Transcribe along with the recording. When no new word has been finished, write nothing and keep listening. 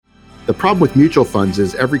The problem with mutual funds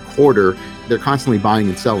is every quarter, they're constantly buying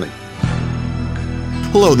and selling.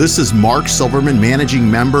 Hello, this is Mark Silverman,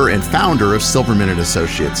 managing member and founder of Silverman &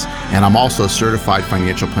 Associates, and I'm also a certified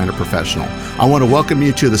financial planner professional. I want to welcome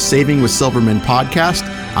you to the Saving with Silverman podcast.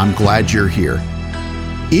 I'm glad you're here.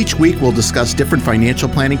 Each week, we'll discuss different financial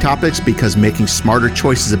planning topics because making smarter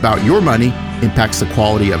choices about your money impacts the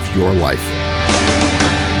quality of your life.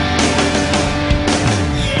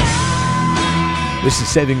 This is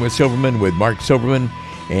Saving with Silverman with Mark Silverman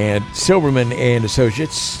and Silverman &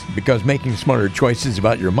 Associates, because making smarter choices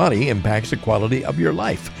about your money impacts the quality of your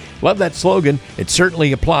life. Love that slogan. It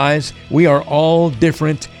certainly applies. We are all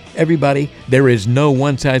different. Everybody, there is no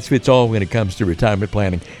one-size-fits-all when it comes to retirement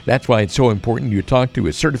planning. That's why it's so important you talk to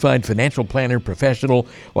a certified financial planner professional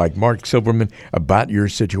like Mark Silverman about your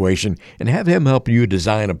situation and have him help you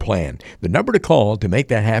design a plan. The number to call to make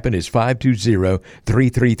that happen is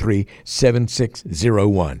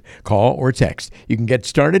 520-333-7601. Call or text. You can get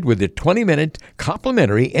started with a 20-minute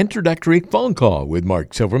complimentary introductory phone call with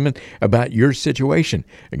Mark Silverman about your situation.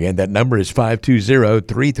 Again, that number is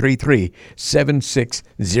 520-333-7601.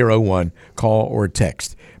 Call or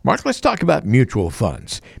text. Mark, let's talk about mutual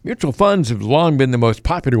funds. Mutual funds have long been the most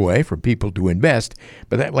popular way for people to invest,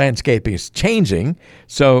 but that landscape is changing.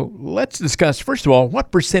 So let's discuss, first of all,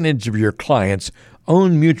 what percentage of your clients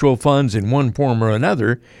own mutual funds in one form or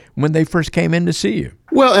another when they first came in to see you?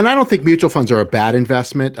 Well, and I don't think mutual funds are a bad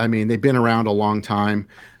investment. I mean, they've been around a long time.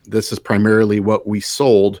 This is primarily what we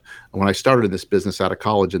sold when I started this business out of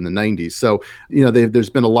college in the 90s. So, there's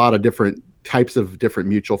been a lot of different types of different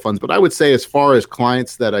mutual funds. But I would say, as far as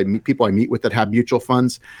clients that people I meet with that have mutual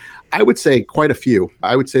funds, I would say quite a few.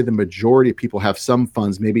 I would say the majority of people have some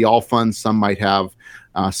funds, maybe all funds. Some might have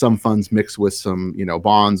some funds mixed with some,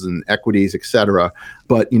 bonds and equities, et cetera.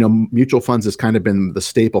 But, mutual funds has kind of been the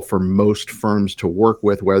staple for most firms to work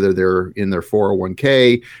with, whether they're in their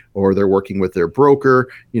 401k or they're working with their broker,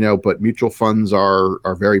 but mutual funds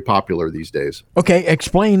are very popular these days. Okay,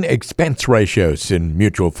 explain expense ratios in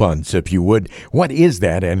mutual funds, if you would. What is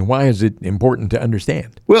that and why is it important to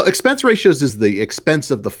understand? Well, expense ratios is the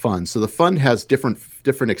expense of the fund. So the fund has different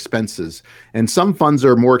expenses, and some funds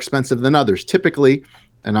are more expensive than others. Typically,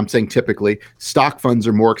 and I'm saying typically, stock funds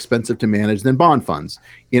are more expensive to manage than bond funds.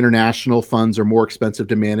 International funds are more expensive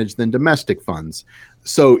to manage than domestic funds.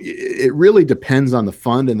 So it really depends on the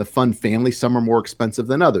fund and the fund family. Some are more expensive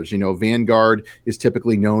than others. Vanguard is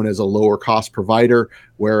typically known as a lower cost provider,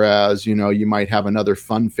 whereas, you might have another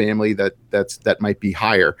fund family that might be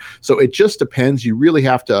higher. So it just depends. You really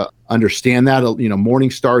have to understand that.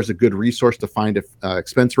 Morningstar is a good resource to find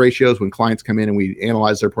expense ratios. When clients come in and we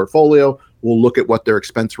analyze their portfolio, we'll look at what their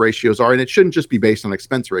expense ratios are. And it shouldn't just be based on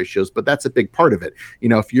expense ratios, but that's a big part of it.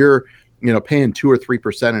 If you're paying 2 or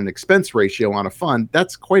 3% in expense ratio on a fund,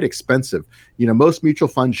 that's quite expensive. Most mutual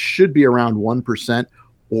funds should be around 1%,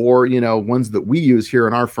 or, ones that we use here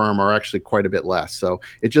in our firm are actually quite a bit less. So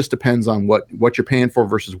it just depends on what you're paying for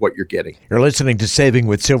versus what you're getting. You're listening to Saving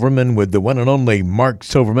with Silverman with the one and only Mark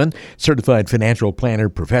Silverman, certified financial planner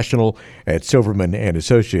professional at Silverman &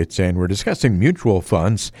 Associates, and we're discussing mutual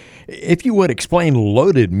funds. If you would explain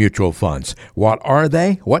loaded mutual funds, what are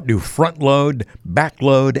they? What do front load, back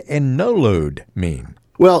load, and no load mean?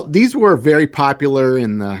 Well, these were very popular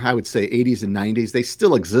in the, I would say, 80s and 90s. They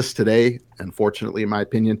still exist today, unfortunately, in my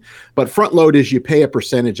opinion. But front load is you pay a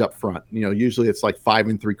percentage up front. Usually it's like 5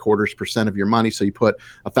 3/4% of your money. So you put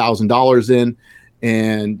 $1,000 in,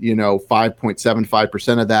 and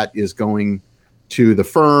 5.75% of that is going to the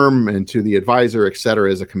firm and to the advisor, et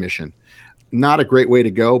cetera, as a commission. Not a great way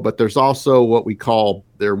to go, but there's also what's called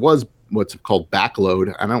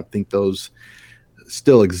backload. I don't think those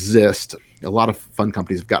still exist. A lot of fund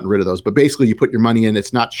companies have gotten rid of those, but basically you put your money in,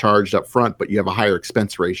 it's not charged up front, but you have a higher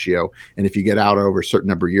expense ratio. And if you get out over a certain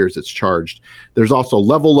number of years, it's charged. There's also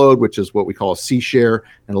level load, which is what we call a C share.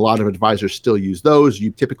 And a lot of advisors still use those. You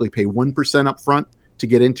typically pay 1% up front to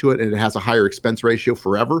get into it, and it has a higher expense ratio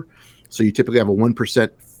forever. So you typically have a 1%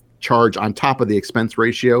 charge on top of the expense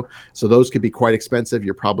ratio. So those could be quite expensive.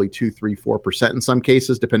 You're probably 2, 3, 4% in some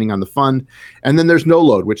cases, depending on the fund. And then there's no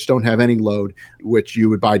load, which don't have any load, which you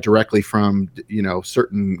would buy directly from,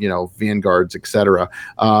 certain, Vanguards, et cetera.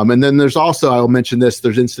 And then there's also, I'll mention this,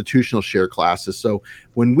 there's institutional share classes. So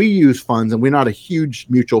when we use funds, and we're not a huge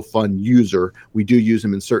mutual fund user, we do use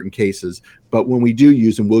them in certain cases, but when we do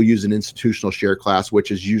use them, we'll use an institutional share class,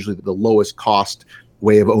 which is usually the lowest cost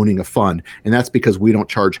way of owning a fund. And that's because we don't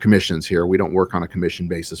charge commissions here. We don't work on a commission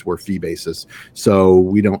basis. We're fee basis. So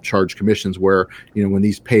we don't charge commissions where, when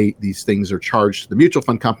these things are charged to the mutual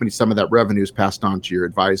fund company, some of that revenue is passed on to your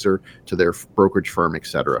advisor, to their brokerage firm, et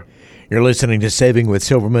cetera. You're listening to Saving with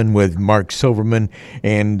Silverman with Mark Silverman.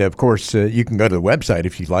 And, of course, you can go to the website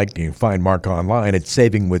if you'd like. You can find Mark online at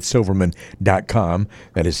savingwithsilverman.com.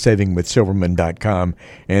 That is savingwithsilverman.com.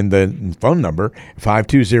 And the phone number,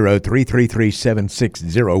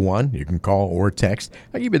 520-333-7601. You can call or text.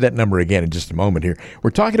 I'll give you that number again in just a moment here. We're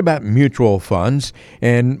talking about mutual funds.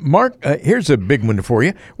 And, Mark, here's a big one for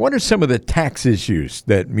you. What are some of the tax issues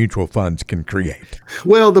that mutual funds can create?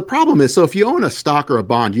 Well, the problem is, so if you own a stock or a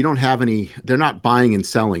bond, you don't have they're not buying and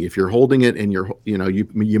selling. If you're holding it and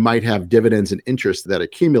you might have dividends and interest that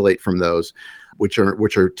accumulate from those, which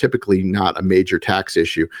are typically not a major tax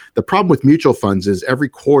issue. The problem with mutual funds is every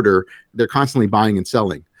quarter they're constantly buying and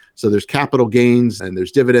selling. So there's capital gains and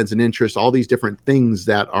there's dividends and interest, all these different things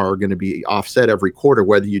that are going to be offset every quarter,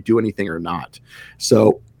 whether you do anything or not.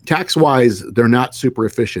 So tax-wise, they're not super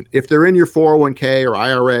efficient. If they're in your 401k or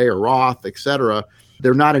IRA or Roth, et cetera,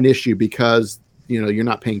 they're not an issue because you're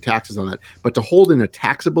not paying taxes on that. But to hold in a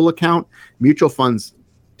taxable account, mutual funds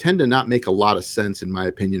tend to not make a lot of sense, in my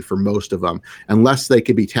opinion, for most of them, unless they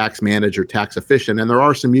could be tax managed or tax efficient. And there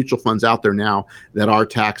are some mutual funds out there now that are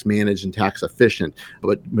tax managed and tax efficient,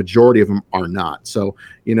 but majority of them are not. So,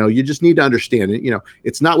 you just need to understand it.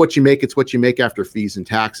 It's not what you make, it's what you make after fees and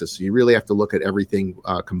taxes. So you really have to look at everything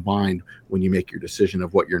combined when you make your decision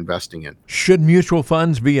of what you're investing in. Should mutual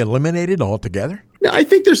funds be eliminated altogether? I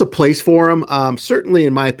think there's a place for them. Certainly,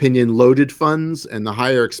 in my opinion, loaded funds and the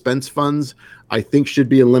higher expense funds, I think should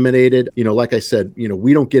be eliminated. Like I said,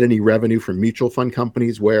 we don't get any revenue from mutual fund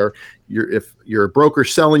companies where if you're a broker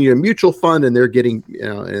selling you a mutual fund and they're getting,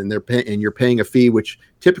 and you're paying a fee, which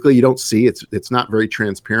typically you don't see. It's not very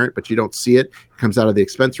transparent, but you don't see it. It comes out of the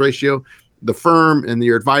expense ratio. The firm and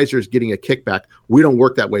your advisor is getting a kickback. We don't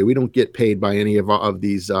work that way. We don't get paid by any of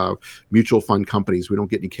these mutual fund companies. We don't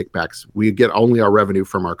get any kickbacks. We get only our revenue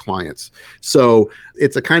from our clients. So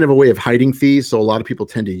it's a kind of a way of hiding fees. So a lot of people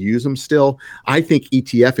tend to use them still. I think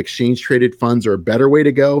ETF, exchange traded funds, are a better way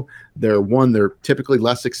to go. They're typically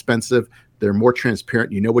less expensive. They're more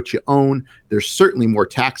transparent. You know what you own. They're certainly more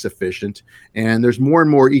tax efficient. And there's more and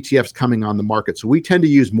more ETFs coming on the market. So we tend to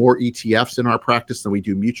use more ETFs in our practice than we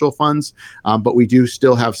do mutual funds. But we do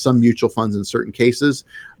still have some mutual funds in certain cases.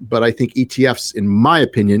 But I think ETFs, in my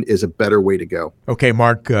opinion, is a better way to go. Okay,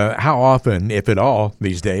 Mark, how often, if at all,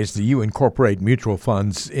 these days, do you incorporate mutual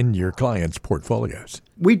funds in your clients' portfolios?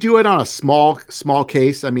 We do it on a small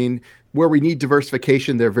case. I mean, where we need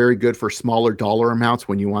diversification, they're very good for smaller dollar amounts.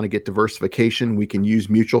 When you want to get diversification, we can use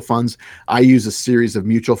mutual funds. I use a series of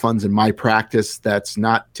mutual funds in my practice that's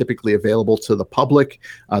not typically available to the public.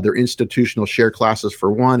 They're institutional share classes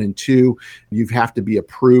for one, and two, you have to be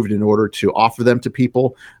approved in order to offer them to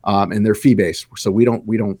people, and they're fee-based. So we don't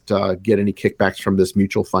get any kickbacks from this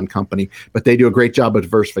mutual fund company, but they do a great job of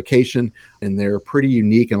diversification, and they're pretty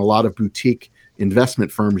unique, and a lot of boutique investment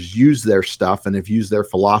firms use their stuff and have used their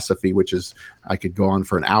philosophy, which is, I could go on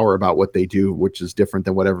for an hour about what they do, which is different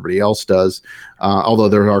than what everybody else does. Although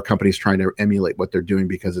there are companies trying to emulate what they're doing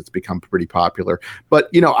because it's become pretty popular. But,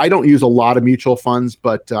 I don't use a lot of mutual funds,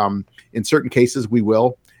 but in certain cases we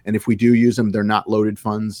will. And if we do use them, they're not loaded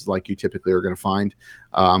funds like you typically are going to find.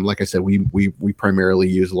 Like I said, we primarily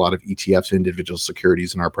use a lot of ETFs, individual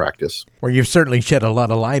securities, in our practice. Well, you've certainly shed a lot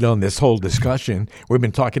of light on this whole discussion. We've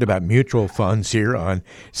been talking about mutual funds here on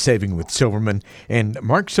Saving with Silverman. And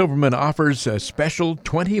Mark Silverman offers a special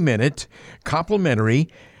 20-minute complimentary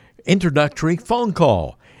introductory phone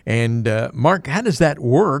call. And Mark, how does that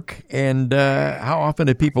work? And how often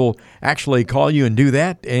do people actually call you and do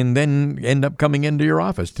that and then end up coming into your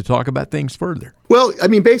office to talk about things further? Well, I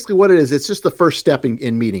mean, basically what it is, it's just the first step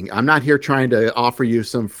in meeting. I'm not here trying to offer you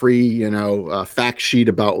some free, fact sheet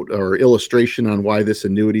about or illustration on why this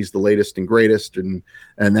annuity is the latest and greatest and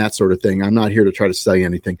that sort of thing. I'm not here to try to sell you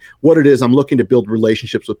anything. What it is, I'm looking to build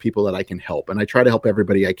relationships with people that I can help, and I try to help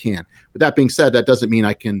everybody I can. With that being said, that doesn't mean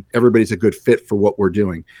everybody's a good fit for what we're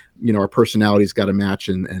doing. Our personalities got to match,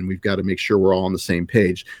 and we've got to make sure we're all on the same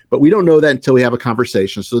page. But we don't know that until we have a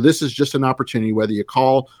conversation. So this is just an opportunity, whether you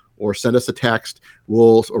call or send us a text.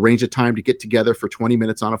 We'll arrange a time to get together for 20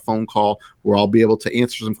 minutes on a phone call where I'll be able to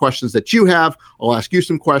answer some questions that you have. I'll ask you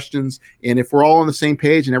some questions. And if we're all on the same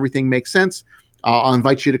page and everything makes sense, I'll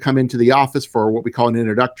invite you to come into the office for what we call an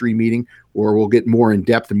introductory meeting, where we'll get more in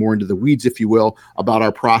depth and more into the weeds, if you will, about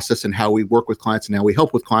our process and how we work with clients and how we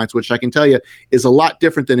help with clients, which I can tell you is a lot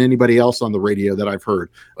different than anybody else on the radio that I've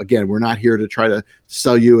heard. Again, we're not here to try to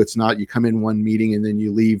sell you. It's not you come in one meeting and then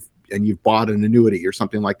you leave and you've bought an annuity or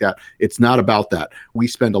something like that. It's not about that. We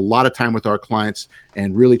spend a lot of time with our clients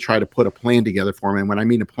and really try to put a plan together for them. And when I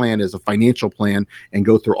mean a plan, is a financial plan, and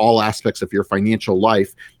go through all aspects of your financial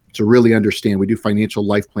life to really understand. We do financial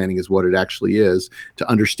life planning is what it actually is, to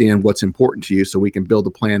understand what's important to you so we can build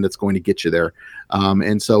a plan that's going to get you there.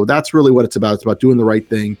 And so that's really what it's about. It's about doing the right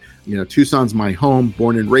thing. Tucson's my home,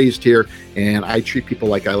 born and raised here, and I treat people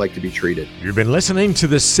like I like to be treated. You've been listening to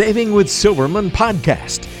the Saving with Silverman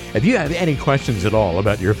podcast. If you have any questions at all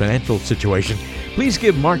about your financial situation, please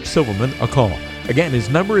give Mark Silverman a call. Again, his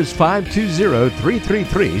number is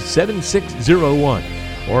 520-333-7601,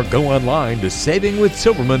 or go online to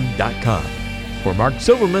savingwithsilverman.com. For Mark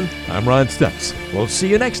Silverman, I'm Ron Stutz. We'll see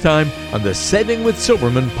you next time on the Saving with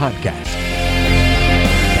Silverman podcast.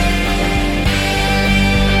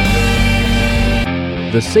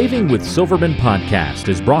 The Saving with Silverman podcast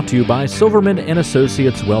is brought to you by Silverman &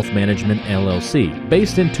 Associates Wealth Management, LLC,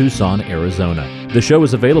 based in Tucson, Arizona. The show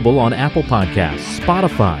is available on Apple Podcasts,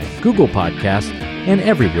 Spotify, Google Podcasts, and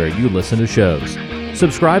everywhere you listen to shows.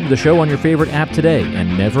 Subscribe to the show on your favorite app today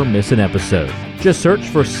and never miss an episode. Just search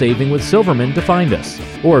for Saving with Silverman to find us,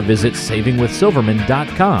 or visit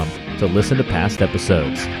savingwithsilverman.com to listen to past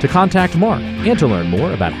episodes, to contact Mark, and to learn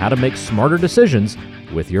more about how to make smarter decisions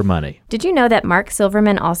with your money. Did you know that Mark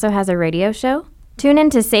Silverman also has a radio show? Tune in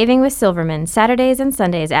to Saving with Silverman Saturdays and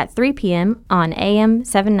Sundays at 3 p.m. on AM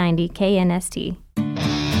 790 KNST.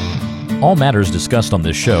 All matters discussed on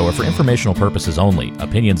this show are for informational purposes only.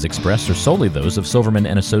 Opinions expressed are solely those of Silverman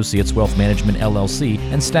 & Associates Wealth Management, LLC,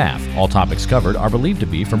 and staff. All topics covered are believed to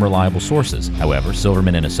be from reliable sources. However,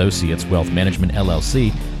 Silverman & Associates Wealth Management,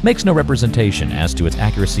 LLC, makes no representation as to its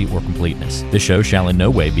accuracy or completeness. This show shall in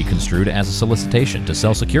no way be construed as a solicitation to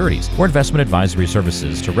sell securities or investment advisory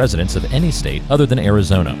services to residents of any state other than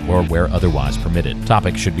Arizona or where otherwise permitted.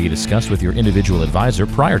 Topics should be discussed with your individual advisor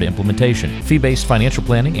prior to implementation. Fee-based financial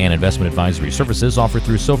planning and investment advisory services offered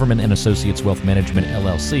through Silverman & Associates Wealth Management,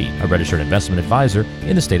 LLC, a registered investment advisor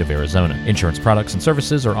in the state of Arizona. Insurance products and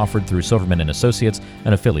services are offered through Silverman & Associates,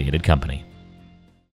 an affiliated company.